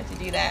if you wanted to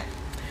do that.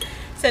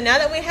 So now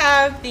that we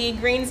have the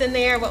greens in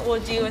there, what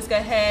we'll do is go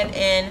ahead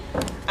and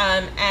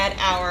add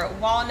our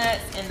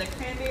walnuts and the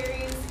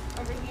cranberries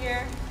over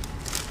here.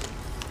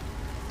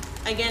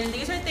 Again,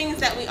 these are things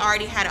that we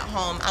already had at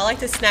home. I like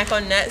to snack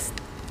on nuts,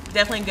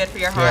 definitely good for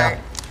your heart.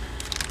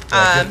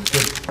 Yeah,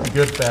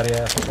 good fatty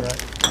acids, right?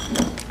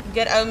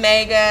 Good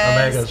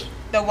omegas. Omegas.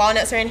 The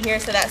walnuts are in here,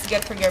 so that's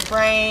good for your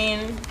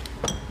brain.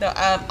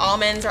 The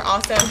almonds are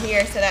also in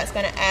here, so that's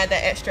going to add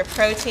that extra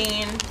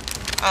protein.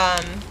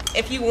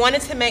 If you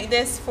wanted to make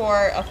this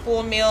for a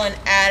full meal and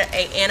add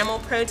an animal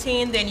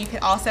protein, then you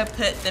could also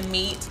put the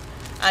meat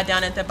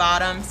down at the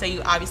bottom. So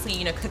you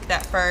obviously, cook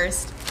that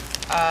first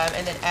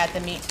and then add the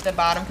meat to the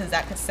bottom because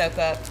that could soak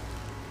up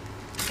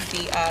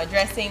the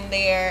dressing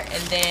there.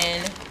 And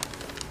then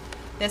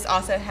this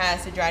also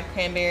has the dried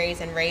cranberries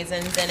and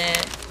raisins in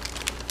it.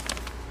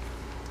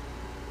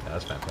 Yeah,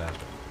 that's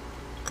fantastic.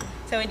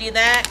 So we do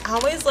that. I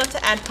always love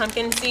to add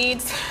pumpkin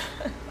seeds.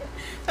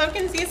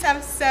 Pumpkin seeds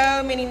have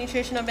so many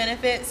nutritional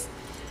benefits.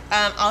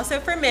 Also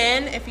for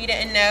men, if you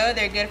didn't know,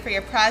 they're good for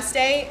your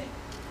prostate.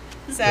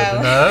 So good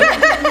to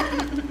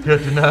know.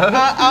 Good to know.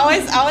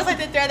 I always like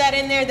to throw that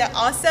in there. They're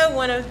also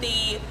one of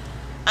the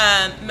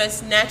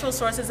most natural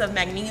sources of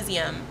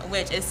magnesium,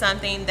 which is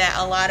something that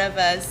a lot of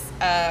us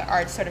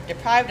are sort of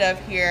deprived of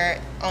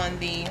here on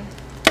the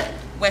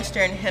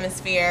Western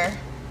Hemisphere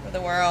of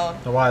the world.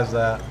 Now, why is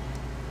that?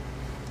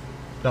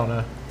 Don't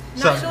know.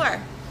 Not sure.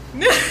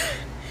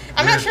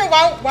 I'm not sure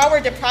why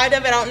we're deprived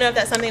of it. I don't know if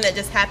that's something that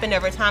just happened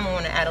over time. I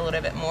want to add a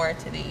little bit more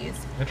to these.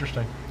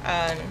 Interesting.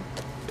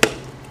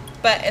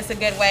 But it's a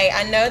good way.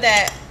 I know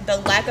that the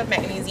lack of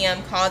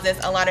magnesium causes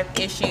a lot of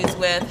issues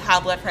with high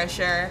blood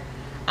pressure.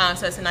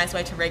 So it's a nice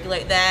way to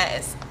regulate that.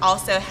 It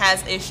also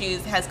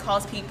has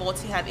caused people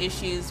to have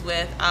issues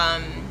with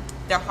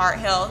their heart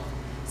health.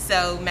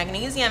 So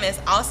magnesium is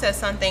also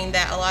something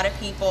that a lot of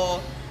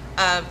people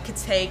could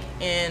take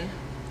and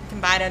can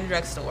buy it at a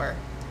drugstore.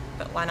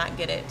 But why not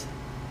get it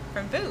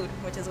from food,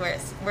 which is where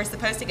we're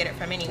supposed to get it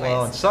from anyways.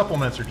 Well, and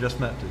supplements are just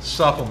meant to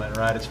supplement,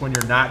 right? It's when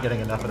you're not getting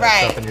enough of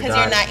that stuff in your diet.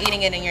 Right, because you're not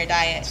eating it in your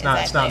diet.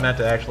 It's not meant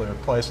to actually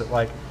replace it.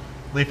 Like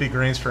leafy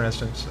greens, for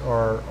instance,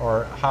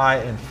 are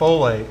high in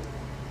folate,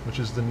 which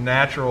is the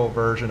natural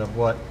version of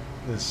what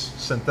is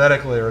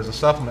synthetically or as a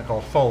supplement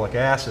called folic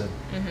acid,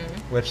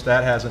 which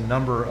that has a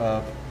number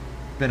of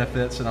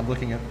benefits. And I'm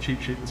looking at the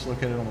cheat sheet that's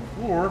located on the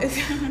floor.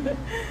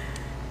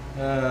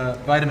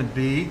 Vitamin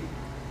B.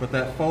 But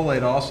that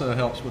folate also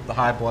helps with the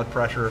high blood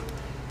pressure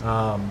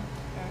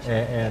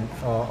and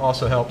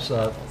also helps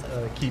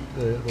keep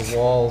the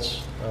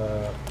walls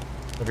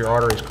of your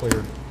arteries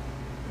cleared.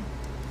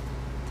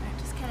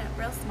 Just cut it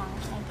real small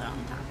and hold it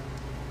on top.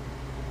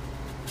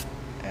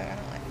 Oh, I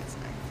don't like this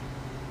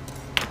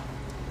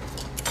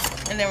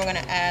knife. And then we're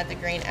going to add the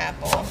green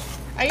apple.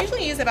 I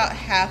usually use about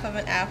half of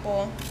an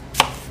apple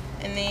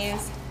in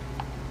these.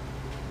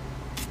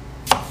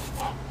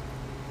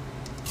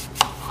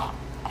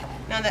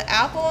 Now the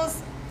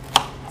apples,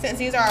 since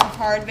these are a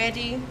hard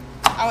veggie,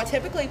 I would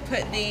typically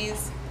put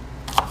these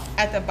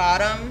at the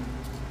bottom,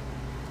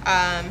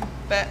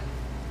 but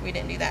we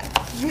didn't do that.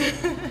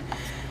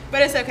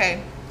 But it's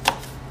okay.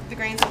 The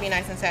greens will be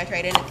nice and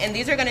saturated, and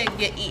these are gonna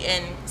get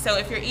eaten. So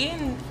if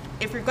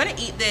you're gonna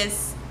eat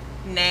this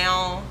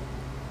now,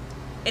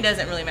 it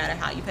doesn't really matter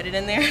how you put it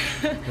in there.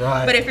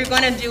 Right. But if you're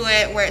gonna do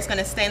it where it's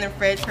gonna stay in the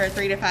fridge for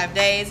 3 to 5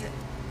 days,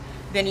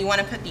 then you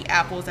wanna put the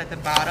apples at the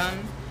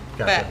bottom.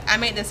 Gotcha. But I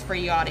made this for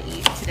y'all to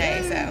eat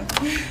today,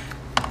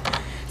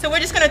 so we're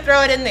just gonna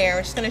throw it in there.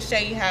 We're just gonna show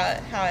you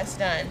how it's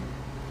done.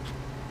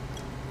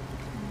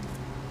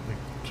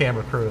 The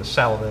camera crew is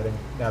salivating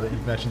now that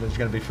you've mentioned there's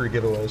going to be free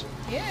giveaways.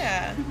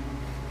 Yeah.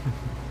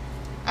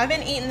 I've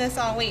been eating this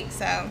all week,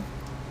 so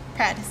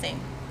practicing.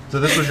 So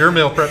this was your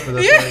meal prep for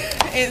this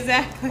week?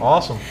 Exactly.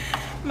 Awesome.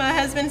 My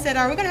husband said,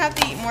 "Are we gonna have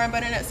to eat more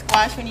butternut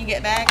squash when you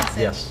get back?" I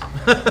said, Yes.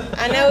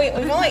 I know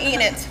we've only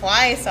eaten it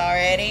twice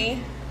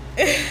already.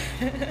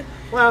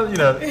 Well,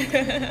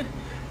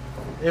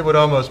 it would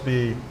almost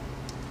be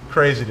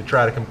crazy to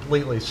try to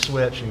completely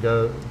switch and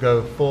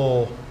go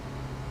full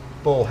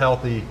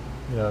healthy,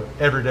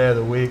 every day of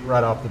the week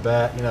right off the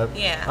bat.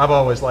 Yeah. I've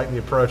always liked the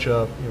approach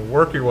of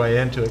work your way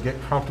into it, get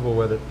comfortable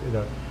with it.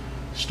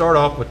 Start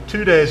off with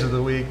 2 days of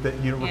the week that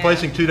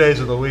replacing 2 days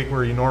of the week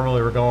where you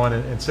normally were going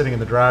and sitting in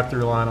the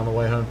drive-through line on the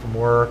way home from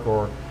work,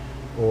 or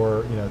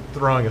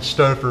throwing a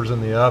Stouffer's in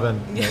the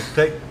oven.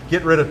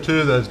 Get rid of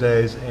 2 of those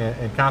days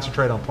and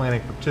concentrate on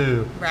planning for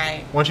 2.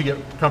 Right. Once you get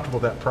comfortable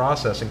with that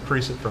process,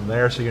 increase it from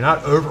there so you're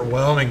not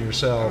overwhelming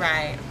yourself.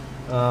 Right.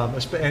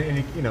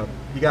 And you know,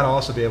 you got to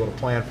also be able to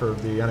plan for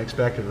the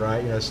unexpected,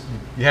 right? You know,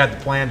 you had the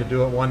plan to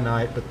do it one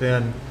night, but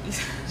then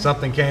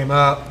something came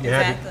up you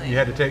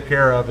had to take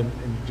care of, and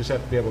you just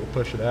have to be able to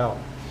push it out.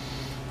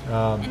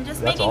 And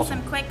just making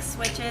some quick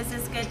switches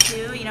is good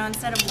too. You know,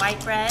 instead of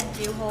white bread,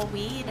 do whole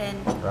wheat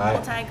and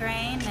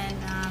multigrain,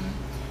 and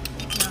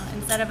you know,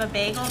 instead of a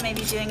bagel,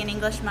 maybe doing an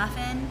English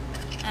muffin,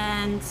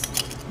 and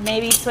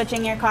maybe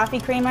switching your coffee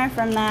creamer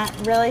from that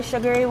really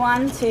sugary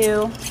one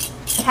to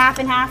half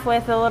and half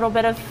with a little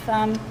bit of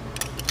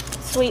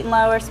sweet and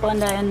low or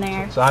Splenda in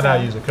there. So I now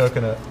use a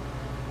coconut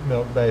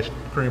milk-based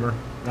creamer.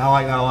 And I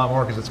like that a lot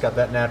more because it's got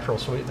that natural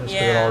sweetness to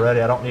it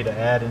already. I don't need to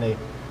add any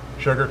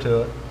sugar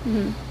to it.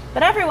 Mm-hmm.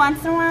 But every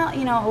once in a while,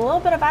 you know, a little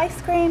bit of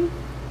ice cream,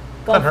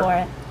 go for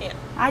it. Yeah.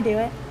 I do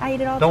it. I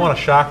eat it all the time. Don't want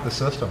to shock the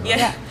system.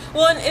 Yeah.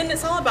 Well, and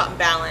it's all about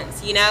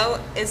balance, you know?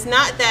 It's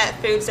not that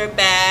foods are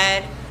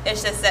bad.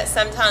 It's just that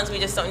sometimes we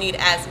just don't need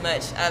as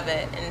much of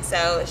it. And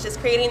so it's just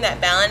creating that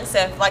balance.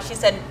 So like she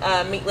said,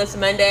 Meatless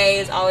Monday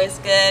is always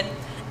good.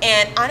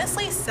 And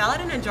honestly,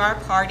 salad in a jar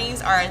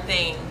parties are a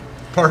thing.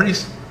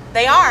 Parties?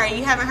 They are.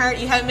 You haven't heard,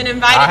 you haven't been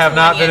invited to I have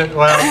not been,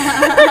 well,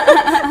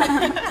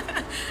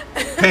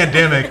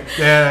 pandemic.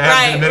 Yeah,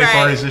 I haven't been to many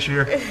parties this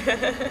year.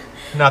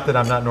 Not that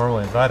I'm not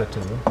normally invited to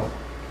them.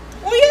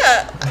 Well,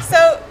 yeah.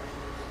 So,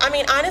 I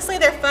mean, honestly,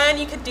 they're fun.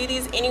 You could do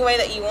these any way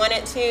that you want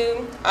it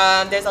to.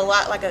 There's a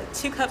lot, like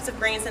 2 cups of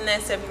greens in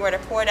this. So if you were to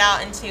pour it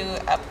out into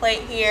a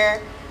plate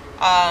here,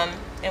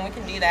 and we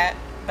can do that,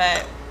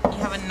 but you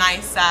have a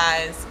nice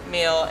size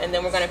meal. And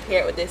then we're going to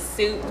pair it with this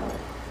soup.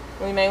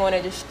 We may want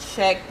to just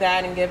check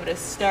that and give it a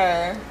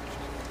stir.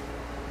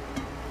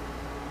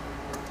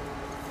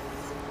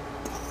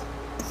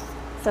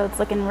 So it's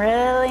looking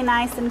really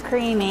nice and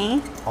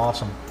creamy.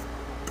 Awesome.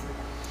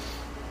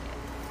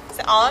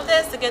 So all of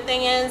this, the good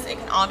thing is it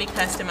can all be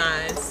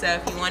customized. So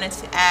if you wanted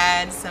to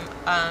add some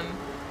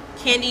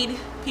candied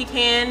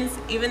pecans,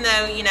 even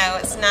though, you know,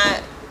 it's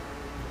not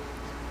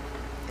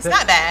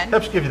bad.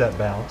 Helps give you that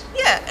balance.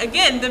 Yeah,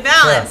 again, the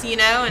balance, you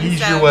know. And ease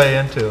your way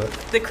into it.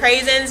 The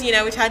craisins, you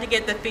know, we tried to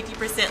get the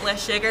 50%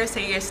 less sugar, so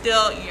you're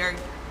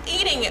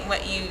eating it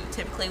what you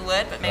typically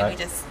would, but maybe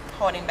just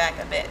holding back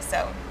a bit.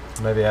 So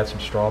maybe add some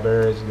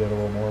strawberries to get a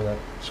little more of that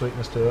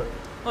sweetness to it.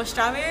 Well,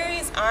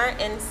 strawberries aren't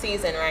in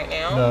season right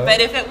now, no,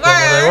 but if it were,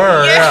 they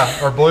were,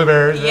 yeah. Or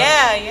blueberries.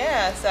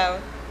 Yeah.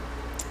 So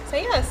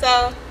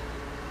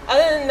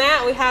other than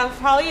that, we have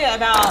probably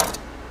about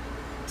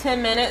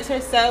 10 minutes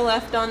or so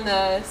left on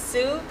the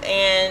soup,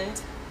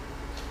 and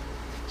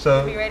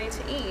we'll be ready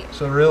to eat.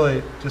 So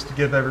really, just to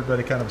give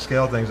everybody kind of a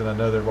scale of things, and I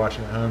know they're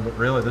watching at home, but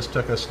really this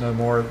took us no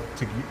more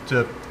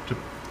to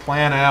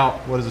plan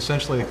out what is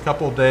essentially a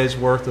couple of days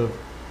worth of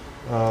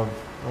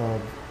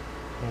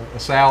a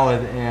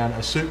salad and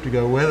a soup to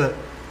go with it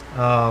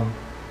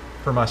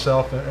for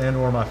myself and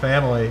or my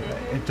family.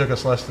 Mm-hmm. It took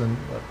us less than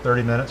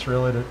 30 minutes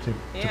really to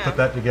put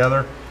that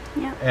together.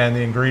 Yep. And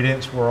the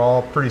ingredients were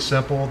all pretty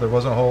simple. There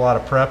wasn't a whole lot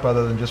of prep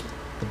other than just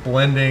the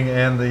blending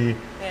and the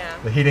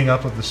heating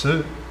up of the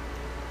soup.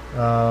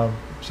 So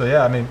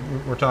yeah, I mean,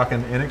 we're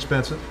talking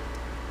inexpensive.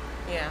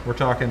 Yeah. We're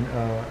talking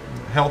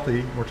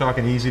healthy. We're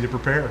talking easy to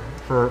prepare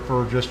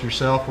for just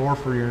yourself or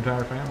for your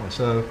entire family.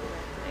 So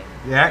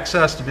the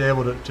access to be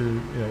able to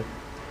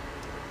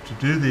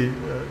do the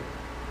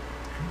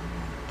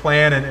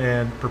plan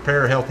and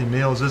prepare healthy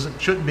meals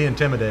shouldn't be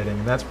intimidating,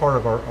 and that's part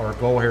of our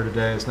goal here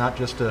today. Is not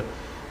just to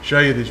show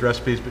you these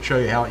recipes, but show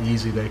you how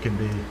easy they can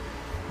be,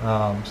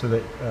 so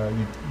that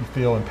you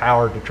feel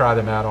empowered to try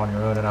them out on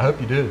your own, and I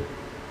hope you do.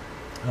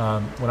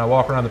 When I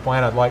walk around the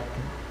plant,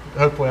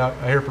 hopefully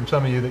I hear from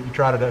some of you that you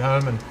tried it at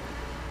home, and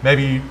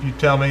maybe you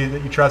tell me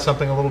that you tried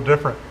something a little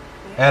different.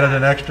 Added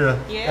an extra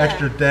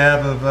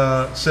dab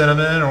of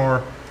cinnamon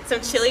or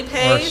some chili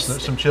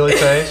paste. Some chili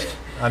paste.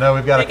 I know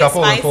we've got a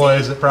couple of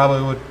employees that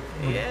probably would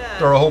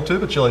throw a whole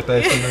tube of chili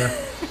paste in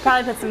there.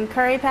 Probably put some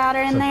curry powder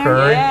in there.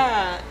 Curry.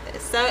 Yeah.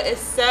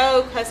 It's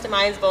so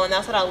customizable, and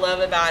that's what I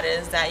love about it,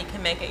 is that you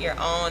can make it your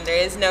own. There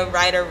is no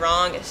right or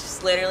wrong. It's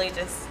just literally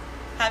just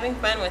having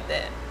fun with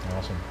it.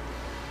 Awesome.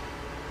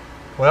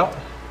 Well,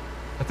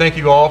 I thank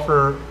you all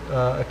for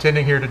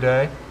attending here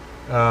today.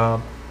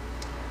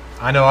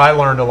 I know I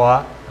learned a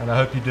lot, and I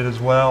hope you did as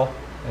well.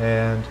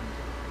 And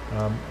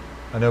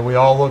I know we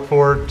all look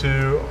forward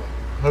to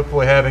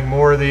hopefully having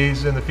more of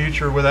these in the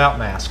future without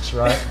masks,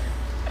 right?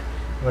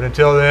 But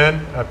until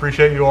then, I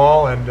appreciate you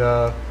all,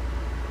 and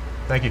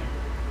thank you.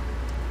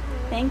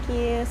 Thank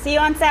you. See you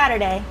on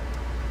Saturday.